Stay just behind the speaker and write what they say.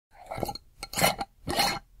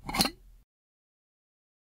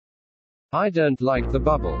I don't like The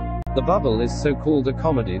Bubble. The Bubble is so-called a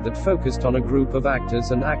comedy that focused on a group of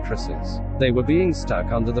actors and actresses. They were being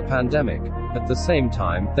stuck under the pandemic. At the same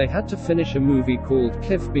time, they had to finish a movie called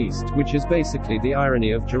Cliff Beast, which is basically the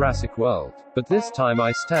irony of Jurassic World. But this time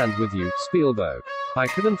I stand with you, Spielberg. I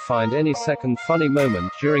couldn't find any second funny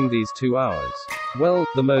moment during these 2 hours. Well,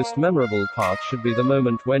 the most memorable part should be the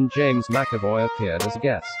moment when James McAvoy appeared as a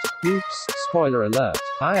guest. Oops, spoiler alert.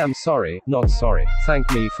 I am sorry, not sorry.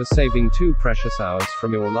 Thank me for saving 2 precious hours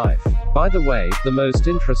from your life. By the way, the most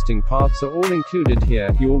interesting parts are all included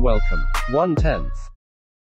here. You're welcome. 1/10.